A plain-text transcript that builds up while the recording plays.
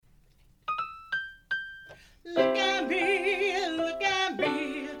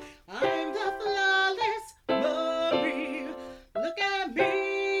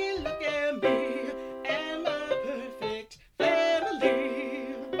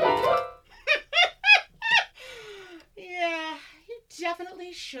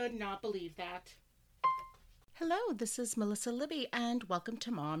I should not believe that. Hello, this is Melissa Libby, and welcome to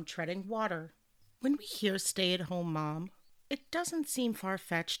Mom Treading Water. When we hear stay-at-home mom, it doesn't seem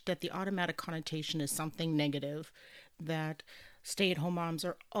far-fetched that the automatic connotation is something negative, that stay-at-home moms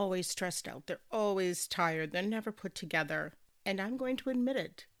are always stressed out, they're always tired, they're never put together. And I'm going to admit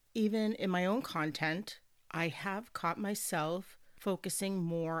it, even in my own content, I have caught myself focusing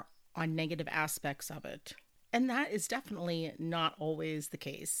more on negative aspects of it. And that is definitely not always the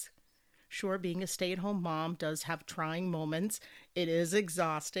case. Sure, being a stay-at-home mom does have trying moments. It is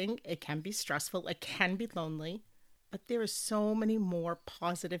exhausting. It can be stressful. It can be lonely. But there are so many more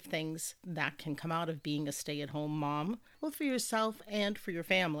positive things that can come out of being a stay-at-home mom, both for yourself and for your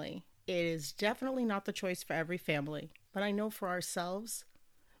family. It is definitely not the choice for every family. But I know for ourselves,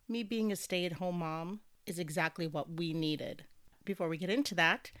 me being a stay-at-home mom is exactly what we needed. Before we get into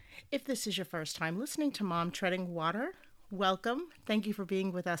that, if this is your first time listening to Mom Treading Water, welcome. Thank you for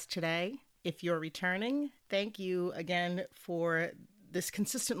being with us today. If you're returning, thank you again for this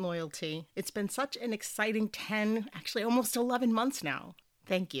consistent loyalty. It's been such an exciting 10, actually almost 11 months now.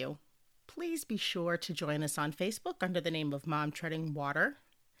 Thank you. Please be sure to join us on Facebook under the name of Mom Treading Water,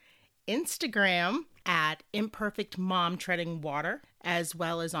 Instagram at Imperfect Mom Treading Water, as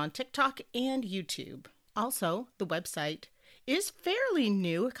well as on TikTok and YouTube. Also, the website is fairly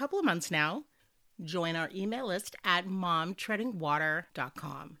new, a couple of months now. Join our email list at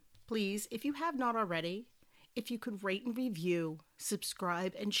momtreadingwater.com. Please, if you have not already, if you could rate and review,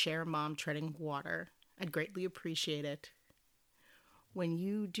 subscribe, and share Mom Treading Water, I'd greatly appreciate it. When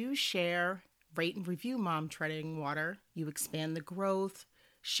you do share, rate, and review Mom Treading Water, you expand the growth,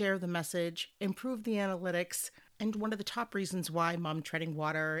 share the message, improve the analytics, and one of the top reasons why Mom Treading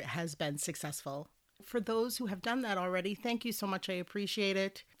Water has been successful. For those who have done that already, thank you so much. I appreciate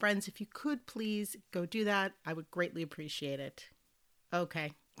it. Friends, if you could please go do that, I would greatly appreciate it.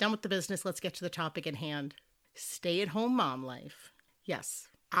 Okay, done with the business. Let's get to the topic at hand. Stay-at-home mom life. Yes,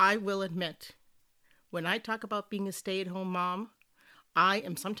 I will admit, when I talk about being a stay-at-home mom, I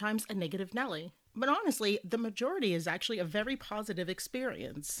am sometimes a negative Nelly. But honestly, the majority is actually a very positive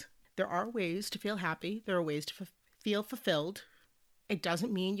experience. There are ways to feel happy. There are ways to feel fulfilled. It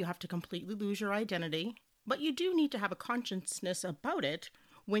doesn't mean you have to completely lose your identity, but you do need to have a consciousness about it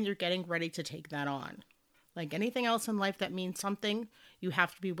when you're getting ready to take that on. Like anything else in life that means something, you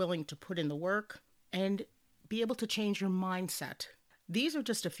have to be willing to put in the work and be able to change your mindset. These are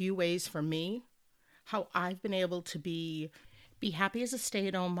just a few ways for me how I've been able to be happy as a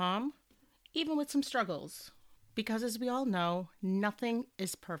stay-at-home mom, even with some struggles. Because as we all know, nothing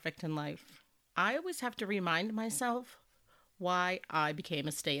is perfect in life. I always have to remind myself why I became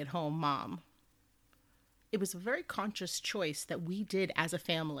a stay-at-home mom. It was a very conscious choice that we did as a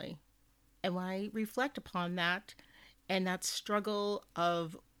family. And when I reflect upon that and that struggle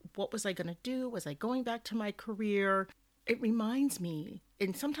of what was I going to do? Was I going back to my career? It reminds me,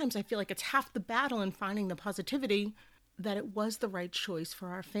 and sometimes I feel like it's half the battle in finding the positivity, that it was the right choice for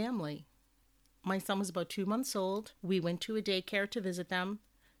our family. My son was about 2 months old. We went to a daycare to visit them.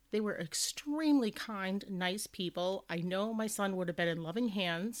 They were extremely kind, nice people. I know my son would have been in loving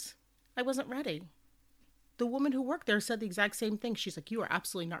hands. I wasn't ready. The woman who worked there said the exact same thing. She's like, you are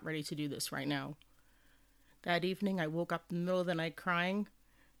absolutely not ready to do this right now. That evening, I woke up in the middle of the night crying,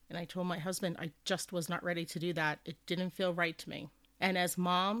 and I told my husband I just was not ready to do that. It didn't feel right to me. And as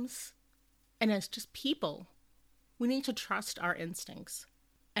moms, and as just people, we need to trust our instincts.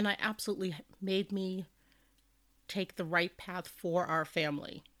 And I absolutely made me take the right path for our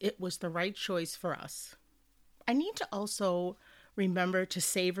family. It was the right choice for us. I need to also remember to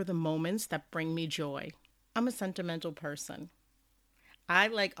savor the moments that bring me joy. I'm a sentimental person. I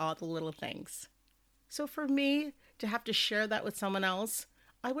like all the little things. So for me to have to share that with someone else,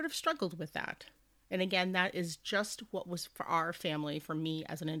 I would have struggled with that. And again, that is just what was for our family, for me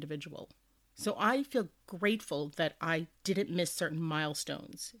as an individual. So I feel grateful that I didn't miss certain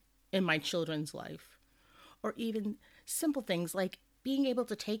milestones in my children's life. Or even simple things like being able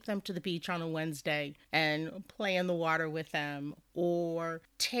to take them to the beach on a Wednesday and play in the water with them, or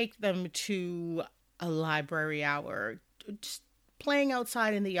take them to a library hour, just playing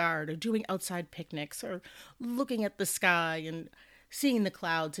outside in the yard, or doing outside picnics, or looking at the sky and seeing the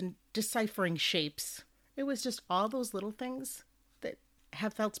clouds and deciphering shapes. It was just all those little things that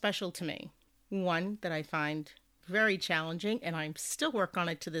have felt special to me. One that I find very challenging, and I'm still working on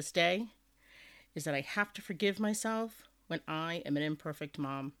it to this day, is that I have to forgive myself when I am an imperfect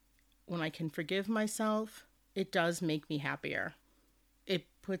mom. When I can forgive myself, it does make me happier. It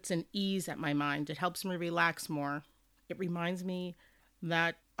puts an ease at my mind. It helps me relax more. It reminds me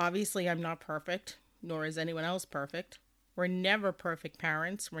that obviously I'm not perfect, nor is anyone else perfect. We're never perfect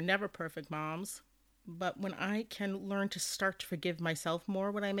parents. We're never perfect moms. But when I can learn to start to forgive myself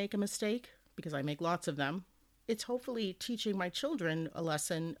more when I make a mistake, because I make lots of them, it's hopefully teaching my children a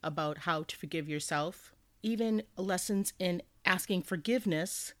lesson about how to forgive yourself, even lessons in asking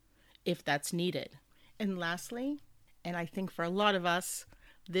forgiveness if that's needed. And lastly, and I think for a lot of us,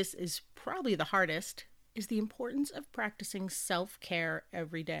 this is probably the hardest, is the importance of practicing self-care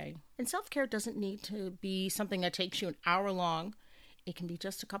every day. And self-care doesn't need to be something that takes you an hour long. It can be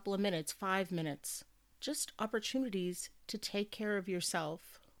just a couple of minutes, 5 minutes. Just opportunities to take care of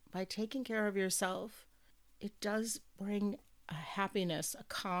yourself. By taking care of yourself, it does bring a happiness, a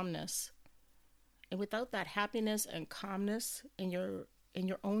calmness. And without that happiness and calmness in your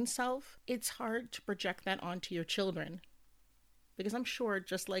own self, it's hard to project that onto your children. Because I'm sure,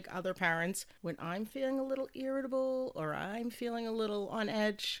 just like other parents, when I'm feeling a little irritable or I'm feeling a little on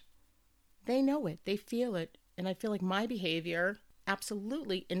edge, they know it, they feel it. And I feel like my behavior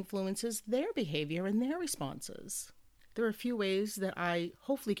absolutely influences their behavior and their responses. There are a few ways that I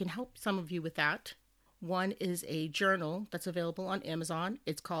hopefully can help some of you with that. One is a journal that's available on Amazon.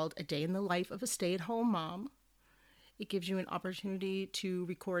 It's called A Day in the Life of a Stay-at-Home Mom. It gives you an opportunity to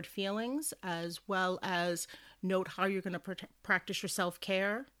record feelings as well as note how you're going to practice your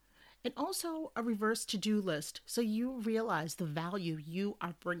self-care, and also a reverse to-do list so you realize the value you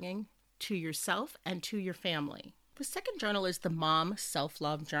are bringing to yourself and to your family. The second journal is the Mom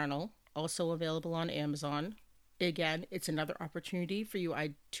Self-Love Journal, also available on Amazon. Again, it's another opportunity for you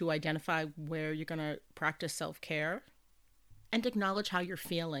to identify where you're going to practice self-care and acknowledge how you're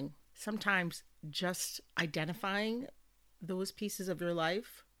feeling. Sometimes just identifying those pieces of your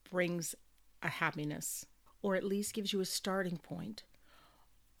life brings a happiness, or at least gives you a starting point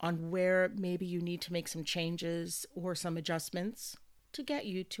on where maybe you need to make some changes or some adjustments to get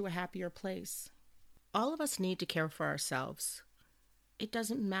you to a happier place. All of us need to care for ourselves. It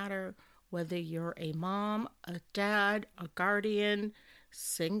doesn't matter whether you're a mom, a dad, a guardian,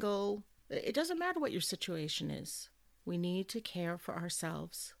 single. It doesn't matter what your situation is. We need to care for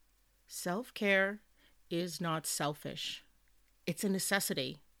ourselves. Self-care is not selfish. It's a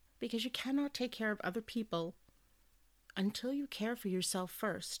necessity because you cannot take care of other people until you care for yourself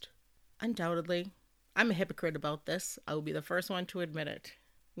first. Undoubtedly, I'm a hypocrite about this. I will be the first one to admit it.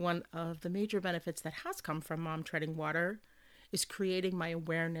 One of the major benefits that has come from Mom Treading Water is creating my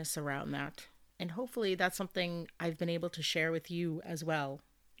awareness around that. And hopefully that's something I've been able to share with you as well.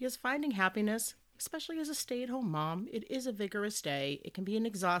 Because finding happiness, especially as a stay-at-home mom, it is a vigorous day. It can be an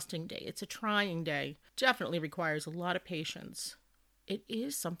exhausting day. It's a trying day. Definitely requires a lot of patience. It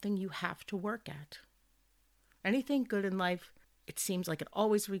is something you have to work at. Anything good in life, it seems like it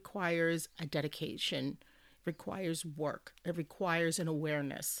always requires a dedication. It requires work. It requires an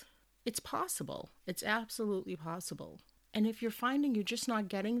awareness. It's possible. It's absolutely possible. And if you're finding you're just not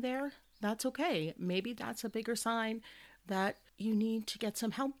getting there, that's okay. Maybe that's a bigger sign that you need to get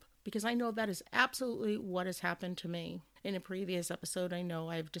some help, because I know that is absolutely what has happened to me. In a previous episode, I know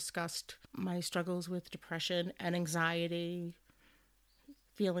I've discussed my struggles with depression and anxiety,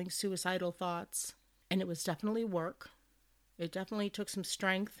 feeling suicidal thoughts, and it was definitely work. It definitely took some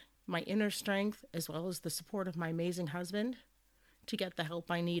strength, my inner strength, as well as the support of my amazing husband to get the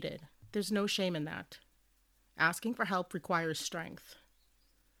help I needed. There's no shame in that. Asking for help requires strength.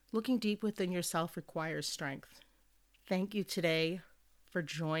 Looking deep within yourself requires strength. Thank you today for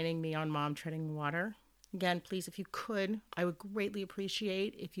joining me on Mom Treading Water. Again, please, if you could, I would greatly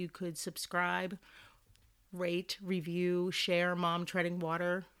appreciate if you could subscribe, rate, review, share Mom Treading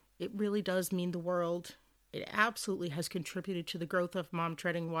Water. It really does mean the world. It absolutely has contributed to the growth of Mom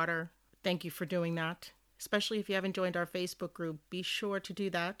Treading Water. Thank you for doing that. Especially if you haven't joined our Facebook group, be sure to do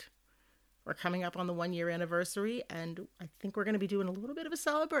that. We're coming up on the 1-year anniversary, and I think we're going to be doing a little bit of a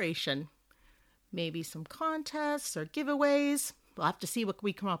celebration. Maybe some contests or giveaways. We'll have to see what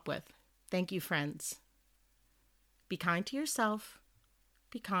we come up with. Thank you, friends. Be kind to yourself.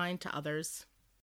 Be kind to others.